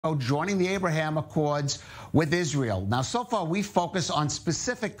joining the Abraham Accords with Israel. Now, so far, we focus on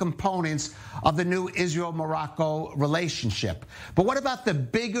specific components of the new Israel-Morocco relationship. But what about the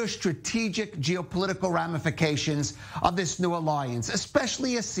bigger strategic geopolitical ramifications of this new alliance,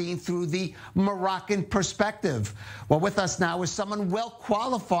 especially as seen through the Moroccan perspective? Well, with us now is someone well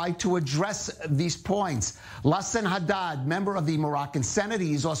qualified to address these points. Lahcen Haddad, member of the Moroccan Senate.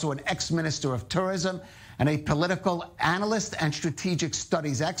 He's also an ex-minister of tourism and a political analyst and strategic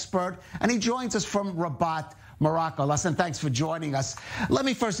studies expert. And he joins us from Rabat, Morocco. Lahcen, thanks for joining us. Let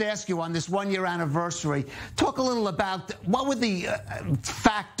me first ask you, on this one-year anniversary, talk a little about what were the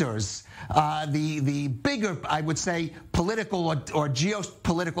factors, the bigger, I would say, political or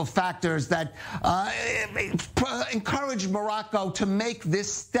geopolitical factors that encouraged Morocco to make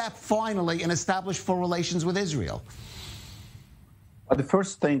this step finally and establish full relations with Israel? The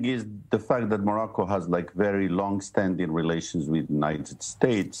first thing is the fact that Morocco has very long-standing relations with the United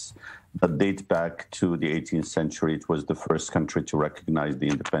States that date back to the 18th century. It was the first country to recognize the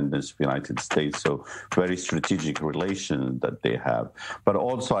independence of the United States, so very strategic relation that they have. But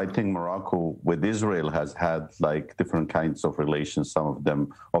also, I think Morocco with Israel has had different kinds of relations, some of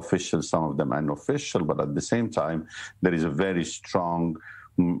them official, some of them unofficial, but at the same time, there is a very strong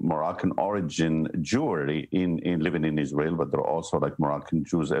Moroccan origin Jewry in living in Israel, but there are also Moroccan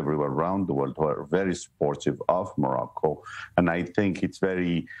Jews everywhere around the world who are very supportive of Morocco. And I think it's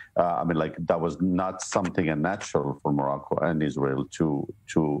very, that was not something unnatural for Morocco and Israel to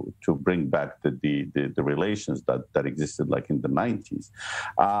bring back the relations that existed in the 90s.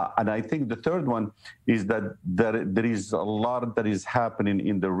 And I think the third one is that there is a lot that is happening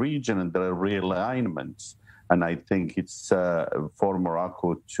in the region, and there are realignments. And I think it's for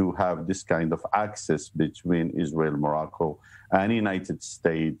Morocco to have this kind of access between Israel, Morocco, and United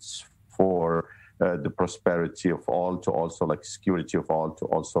States for the prosperity of all, to also security of all, to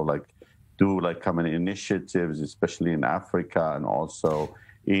also do common initiatives, especially in Africa and also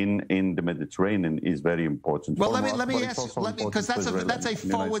in the Mediterranean, is very important. Well, let me ask you, because that's a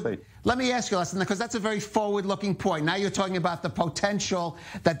forward. Let me ask you, Lahcen, because that's a very forward-looking point. Now you're talking about the potential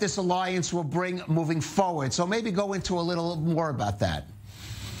that this alliance will bring moving forward. So maybe go into a little more about that.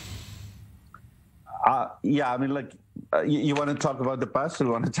 Yeah, you want to talk about the past, or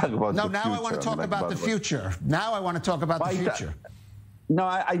you want to talk about the future? No, now I want to talk about the future. Now I want to talk about the future. No,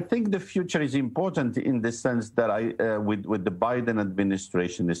 I think the future is important in the sense that with the Biden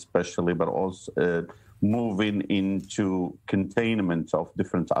administration especially, but also moving into containment of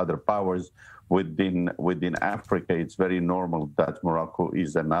different other powers within Africa, it's very normal that Morocco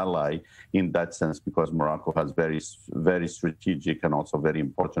is an ally in that sense, because Morocco has very, very strategic and also very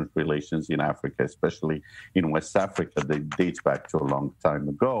important relations in Africa, especially in West Africa. They date back to a long time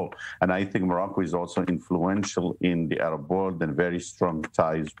ago. And I think Morocco is also influential in the Arab world and very strong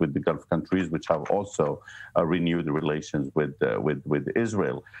ties with the Gulf countries, which have also renewed relations with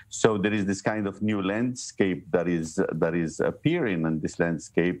Israel. So there is this kind of new landscape that is appearing, and this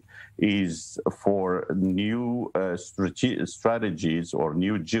landscape is for new strategies or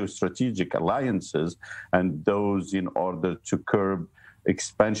new geostrategic alliances, and those in order to curb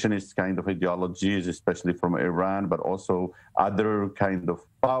expansionist kind of ideologies, especially from Iran, but also other kind of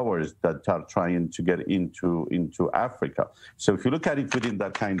powers that are trying to get into Africa. So if you look at it within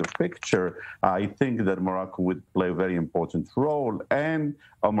that kind of picture, I think that Morocco would play a very important role, and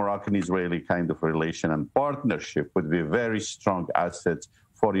a Moroccan-Israeli kind of relation and partnership would be a very strong asset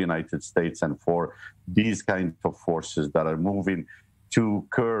for the United States and for these kinds of forces that are moving to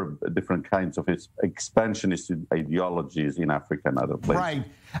curb different kinds of expansionist ideologies in Africa and other places. Right.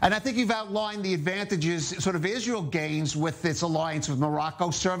 And I think you've outlined the advantages sort of Israel gains with its alliance with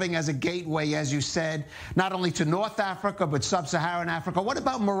Morocco, serving as a gateway, as you said, not only to North Africa, but sub-Saharan Africa. What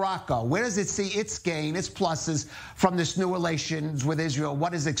about Morocco? Where does it see its gain, its pluses from this new relations with Israel?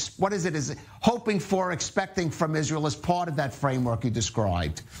 What is it hoping for, expecting from Israel as part of that framework you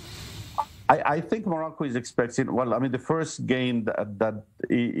described? I think Morocco is expecting, the first gain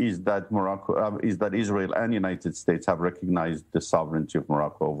is that Israel and United States have recognized the sovereignty of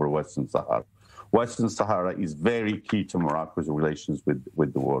Morocco over Western Sahara. Western Sahara is very key to Morocco's relations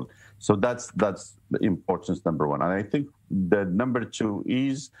with the world. So that's importance number one. And I think the number two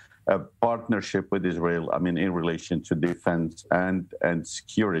is a partnership with Israel, in relation to defense and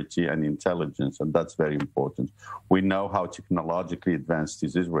security and intelligence, and that's very important. We know how technologically advanced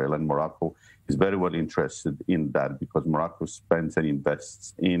is Israel, and Morocco is very well interested in that, because Morocco spends and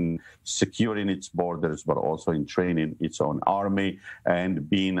invests in securing its borders, but also in training its own army and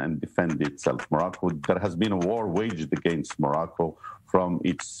defend itself. There has been a war waged against Morocco from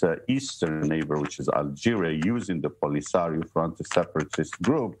its eastern neighbor, which is Algeria, using the Polisario Front, a separatist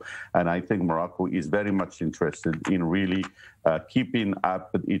group. And I think Morocco is very much interested in really keeping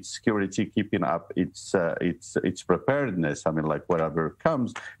up its security, keeping up its preparedness. I mean, like whatever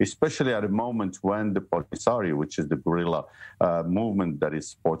comes, especially at a moment when the Polisario, which is the guerrilla movement that is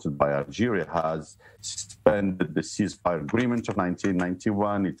supported by Algeria, has suspended the ceasefire agreement of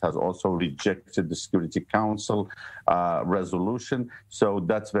 1991. It has also rejected the Security Council resolution. So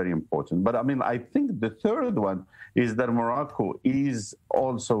that's very important. But I mean, I think the third one is that Morocco is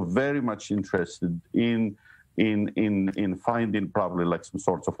also very much interested in finding probably like some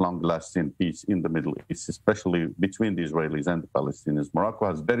sort of long-lasting peace in the Middle East, especially between the Israelis and the Palestinians. Morocco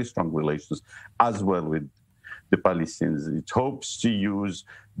has very strong relations as well with the Palestinians. It hopes to use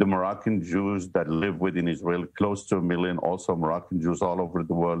the Moroccan Jews that live within Israel, close to 1 million, also Moroccan Jews all over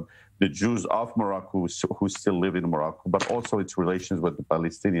the world, the Jews of Morocco who still live in Morocco, but also its relations with the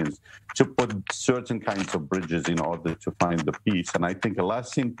Palestinians, to put certain kinds of bridges in order to find the peace. And I think a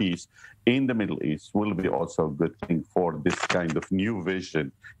lasting peace in the Middle East will be also a good thing for this kind of new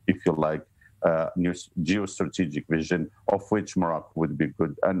vision, if you like, new geostrategic vision, of which Morocco would be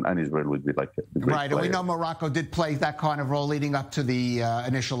good and Israel would be like the great right, player. And we know Morocco did play that kind of role leading up to the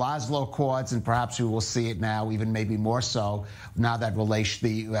initial Oslo Accords, and perhaps we will see it now, even maybe more so, now that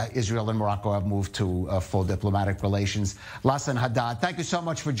Israel and Morocco have moved to full diplomatic relations. Lahcen Haddad, thank you so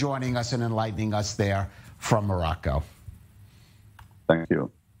much for joining us and enlightening us there from Morocco. Thank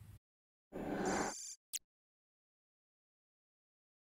you.